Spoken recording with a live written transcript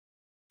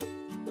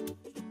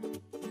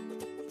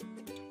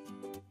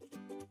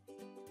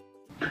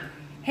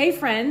Hey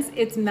friends,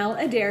 it's Mel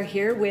Adair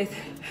here with,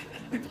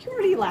 are you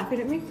already laughing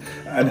at me?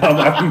 I know,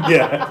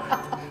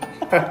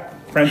 yeah.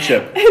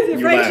 Friendship.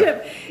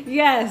 Friendship,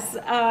 yes.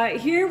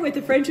 Here with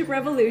the Friendship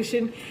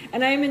Revolution,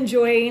 and I am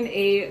enjoying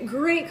a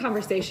great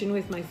conversation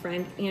with my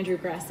friend Andrew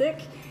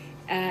Grassick.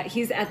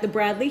 He's at the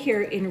Bradley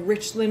here in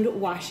Richland,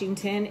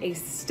 Washington, a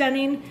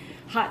stunning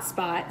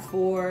hotspot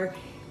for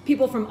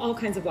people from all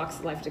kinds of walks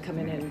of life to come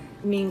in and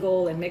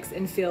mingle and mix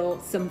and feel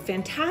some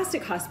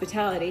fantastic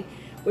hospitality,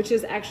 which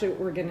is actually what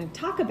we're going to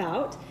talk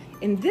about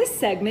in this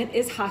segment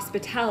is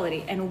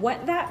hospitality and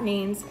what that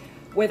means,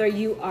 whether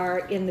you are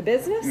in the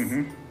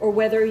business or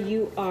whether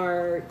you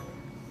are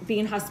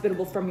being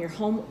hospitable from your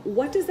home.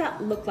 What does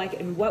that look like,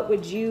 and what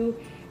would you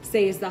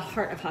say is the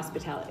heart of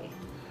hospitality?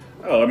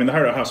 Oh, I mean, the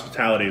heart of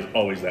hospitality is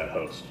always that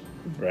host,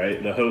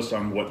 right? The host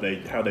on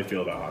how they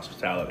feel about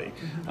hospitality.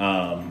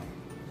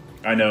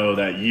 I know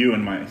that you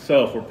and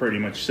myself were pretty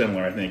much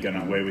similar, I think, in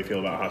the way we feel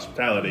about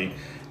hospitality,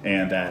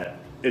 and that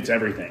it's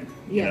everything.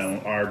 Yes. You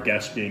know, our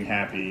guests being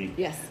happy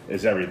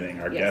is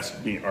everything. Our guests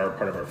are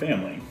part of our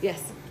family.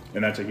 Yes.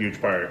 And that's a huge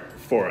part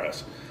for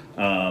us.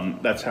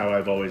 That's how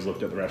I've always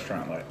looked at the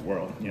restaurant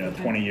world. You know,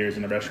 20 years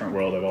in the restaurant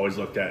world, I've always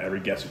looked at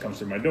every guest that comes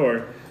through my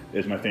door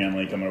is my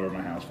family coming over to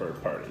my house for a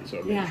party. So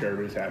making sure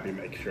everybody's happy,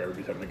 making sure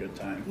everybody's having a good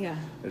time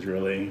is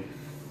really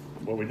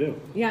what we do.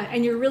 Yeah,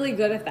 and you're really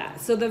good at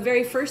that. So the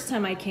very first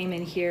time I came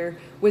in here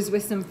was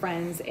with some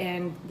friends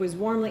and was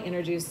warmly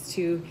introduced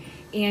to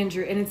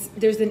Andrew. And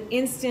there's an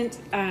instant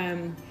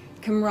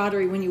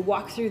camaraderie when you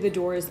walk through the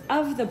doors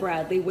of the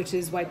Bradley, which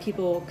is why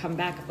people come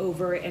back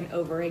over and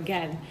over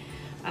again.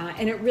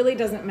 And it really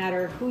doesn't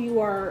matter who you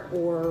are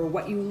or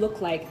what you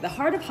look like. The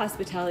heart of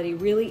hospitality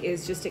really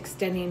is just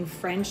extending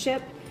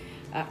friendship,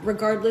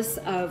 regardless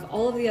of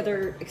all of the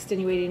other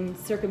extenuating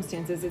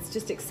circumstances. It's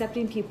just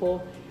accepting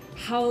people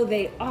how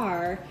they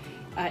are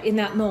in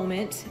that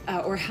moment,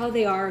 or how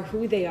they are,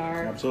 who they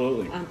are.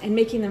 Absolutely. And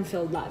making them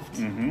feel loved.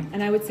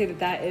 And I would say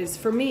that is,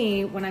 for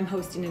me, when I'm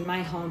hosting in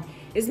my home,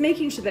 is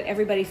making sure that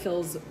everybody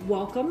feels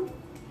welcome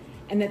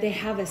and that they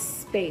have a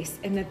space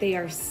and that they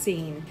are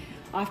seen.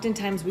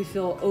 Oftentimes we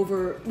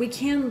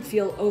can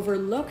feel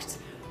overlooked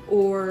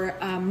or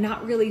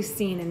not really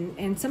seen.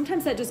 And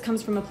sometimes that just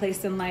comes from a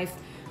place in life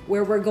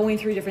where we're going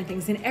through different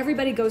things, and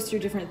everybody goes through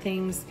different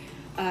things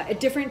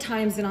at different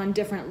times and on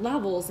different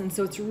levels. And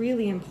so it's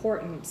really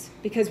important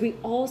because we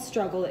all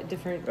struggle at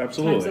different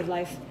times of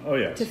life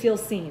to feel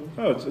seen.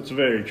 Oh, it's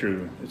very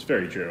true. It's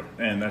very true.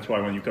 And that's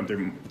why when you come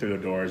through the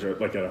doors, or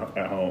like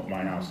at home,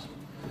 my house,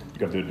 you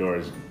come through the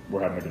doors,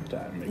 we're having a good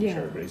time, making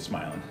sure everybody's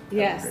smiling, having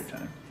a great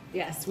time.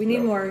 Yes, we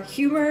need more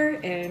humor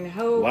and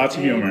hope. Lots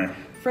of humor.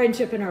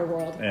 Friendship in our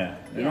world. Yeah.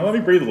 Now let me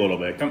breathe a little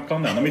bit.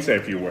 Calm down. Let me say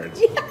a few words.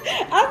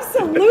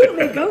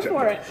 Absolutely. Go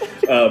for it.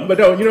 But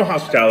no, you know,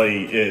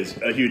 hospitality is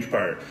a huge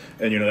part.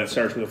 And, you know, that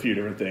starts with a few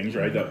different things,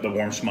 right? The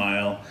warm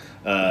smile,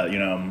 you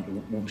know,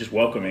 just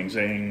welcoming,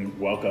 saying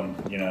welcome,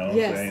 you know,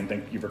 saying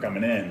thank you for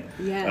coming in.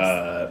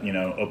 Yes. You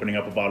know, opening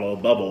up a bottle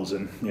of bubbles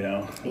and, you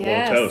know, a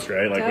little toast,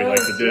 right? Like we like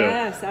to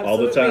do all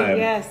the time.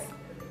 Yes.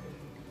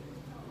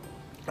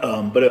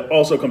 But it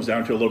also comes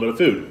down to a little bit of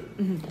food.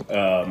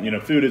 You know,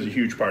 food is a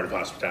huge part of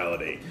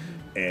hospitality.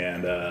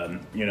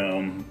 And, you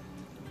know,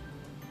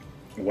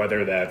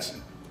 whether that's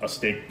a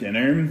steak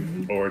dinner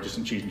or just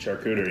some cheese and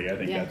charcuterie, I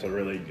think that's a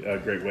really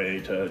great way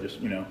to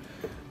just, you know,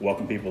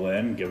 welcome people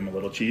in, give them a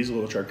little cheese, a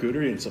little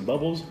charcuterie, and some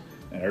bubbles,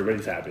 and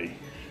everybody's happy.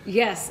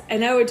 Yes,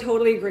 and I would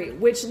totally agree,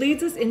 which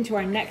leads us into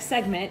our next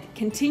segment.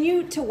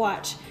 Continue to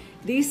watch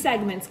these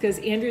segments because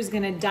Andrew's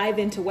going to dive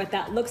into what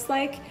that looks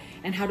like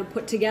and how to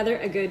put together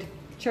a good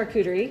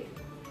charcuterie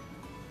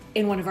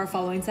in one of our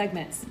following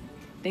segments.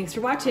 Thanks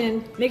for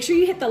watching. Make sure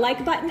you hit the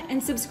like button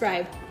and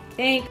subscribe.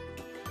 Thanks.